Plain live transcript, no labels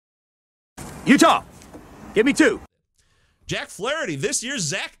Utah, give me 2. Jack Flaherty, this year's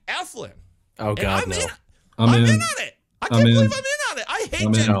Zach Eflin. Oh, God, no. I'm in on it. I can't believe I'm in on it. I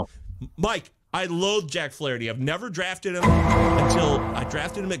hate Jack. Mike, I loathe Jack Flaherty. I've never drafted him until I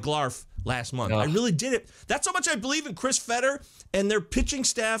drafted him at Glarf last month. I really did it. That's how much I believe in Chris Fetter and their pitching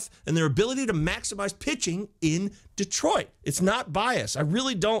staff and their ability to maximize pitching in Detroit. It's not bias. I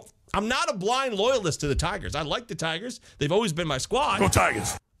really don't. I'm not a blind loyalist to the Tigers. I like the Tigers. They've always been my squad. Go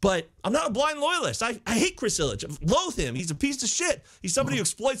Tigers. But I'm not a blind loyalist. I hate Chris Ilitch. I loathe him. He's a piece of shit. He's somebody who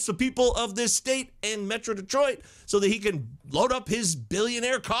exploits the people of this state and Metro Detroit so that he can load up his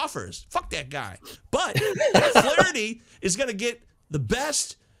billionaire coffers. Fuck that guy. But Jack Flaherty is going to get the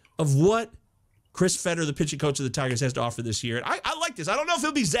best of what Chris Fetter, the pitching coach of the Tigers, has to offer this year. And I like this. I don't know if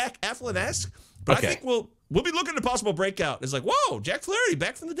he'll be Zach Eflin-esque, but I think we'll be looking at a possible breakout. It's like, whoa, Jack Flaherty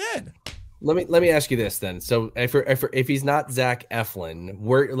back from the dead. Let me ask you this then. So if he's not Zach Eflin,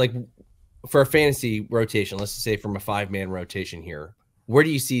 where, like, for a fantasy rotation, let's just say from a 5-man rotation here, where do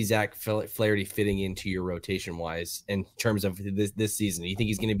you see Zach Flaherty fitting into your rotation wise in terms of this season? Do you think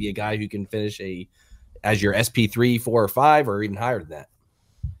he's going to be a guy who can finish as your SP3, 4, or 5, or even higher than that?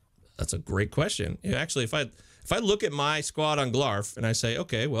 That's a great question. Yeah, actually, if I look at my squad on Glarf and I say,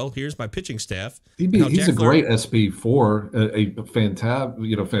 okay, well, here's my pitching staff. He's a great SP4, a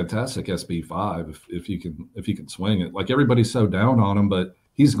fantastic SP5 if you can swing it. Like, everybody's so down on him, but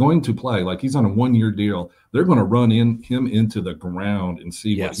he's going to play. Like, he's on a 1-year deal. They're going to run him into the ground and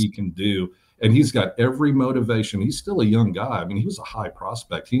see what he can do. And he's got every motivation. He's still a young guy. I mean, he was a high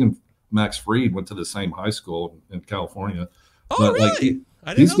prospect. He and Max Fried went to the same high school in California. Oh, but really?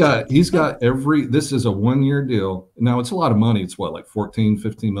 He's got every. This is a 1-year deal. Now, it's a lot of money. It's what, like 14,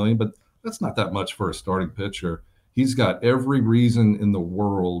 15 million, but that's not that much for a starting pitcher. He's got every reason in the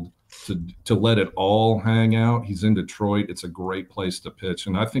world to let it all hang out. He's in Detroit. It's a great place to pitch,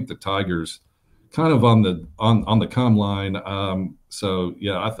 and I think the Tigers kind of on the come line. So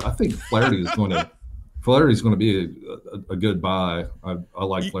yeah, I think Flaherty is going to be a good buy. I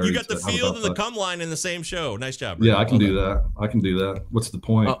like Flaherty. You got the field and the come line in the same show. Nice job, Britton. Yeah, I can do that. What's the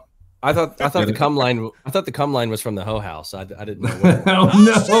point? Oh, I thought the come line. I thought the come line was from the Hoe House. I didn't know. I'm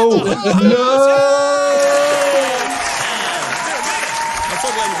so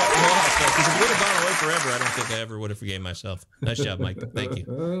glad you got the Hoe House though, because if it would have gone away forever, I don't think I ever would have forgave myself. Nice job, Mike. Thank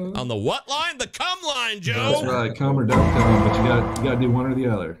you. On the what line? The come line, Joe. That's right. Come or don't come, but you got to do one or the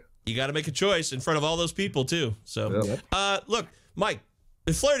other. You got to make a choice in front of all those people, too. So, look, Mike,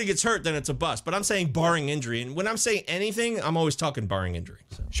 if Flaherty gets hurt, then it's a bust. But I'm saying barring injury. And when I'm saying anything, I'm always talking barring injury.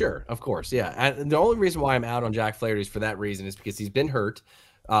 So. Sure, of course, yeah. And the only reason why I'm out on Jack Flaherty is for that reason, is because he's been hurt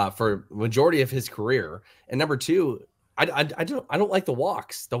for majority of his career. And number two, I don't like the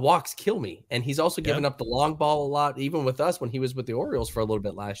walks. The walks kill me. And he's also given up the long ball a lot, even with us when he was with the Orioles for a little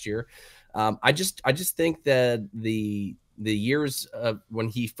bit last year. I just think that the years when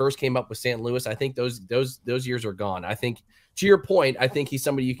he first came up with St. Louis, I think those years are gone. I think, to your point, I think he's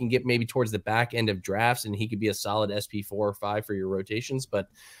somebody you can get maybe towards the back end of drafts, and he could be a solid SP4 or 5 for your rotations. But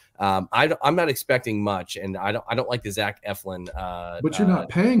I'm not expecting much, and I don't like the Zach Eflin. But you're not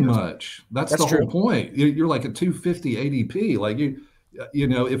paying much. That's the whole point. You're like a 250 ADP. Like you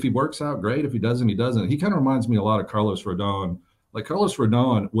know, if he works out, great. If he doesn't, he doesn't. He kind of reminds me a lot of Carlos Rodon. Like, Carlos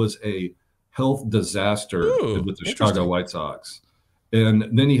Rodon was a health disaster with the Chicago White Sox.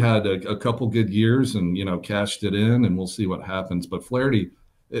 And then he had a couple good years and, you know, cashed it in, and we'll see what happens. But Flaherty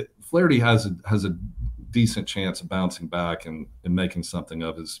has a decent chance of bouncing back and making something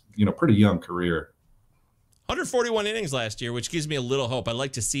of his, you know, pretty young career. 141 innings last year, which gives me a little hope. I'd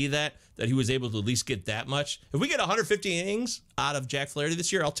like to see that he was able to at least get that much. If we get 150 innings out of Jack Flaherty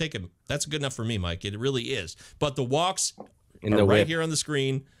this year, I'll take him. That's good enough for me, Mike. It really is. But the walks are right here on the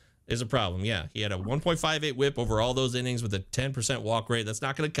screen is a problem. Yeah, he had a 1.58 whip over all those innings with a 10% walk rate. That's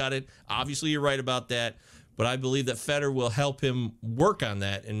not going to cut it. Obviously, you're right about that. But I believe that Fetter will help him work on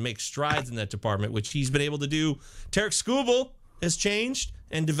that and make strides in that department, which he's been able to do. Tarek Skubal has changed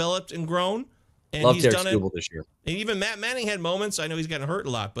and developed and grown. And Love he's Tarek done Skubal it. this year. And even Matt Manning had moments. I know he's gotten hurt a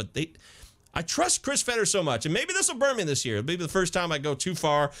lot, but I trust Chris Fetter so much. And maybe this will burn me this year. It'll be the first time I go too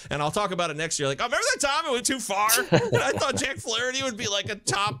far, and I'll talk about it next year. Like, oh, remember that time I went too far? And I thought Jack Flaherty would be like a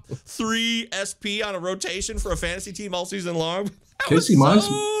top 3 SP on a rotation for a fantasy team all season long. Casey Mize,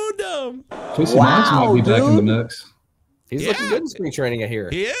 so dumb. Casey Mize might be back in the mix. He's looking good in spring training, I hear.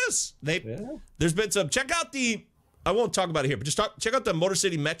 He is. There's been some. Check out I won't talk about it here, but check out the Motor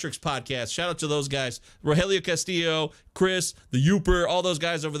City Metrics podcast. Shout out to those guys. Rogelio Castillo, Chris, the Youper, all those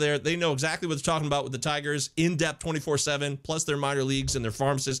guys over there. They know exactly what they're talking about with the Tigers. In-depth 24/7, plus their minor leagues and their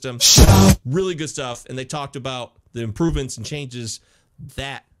farm system. Really good stuff. And they talked about the improvements and changes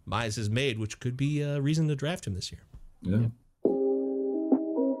that Mize has made, which could be a reason to draft him this year. Yeah.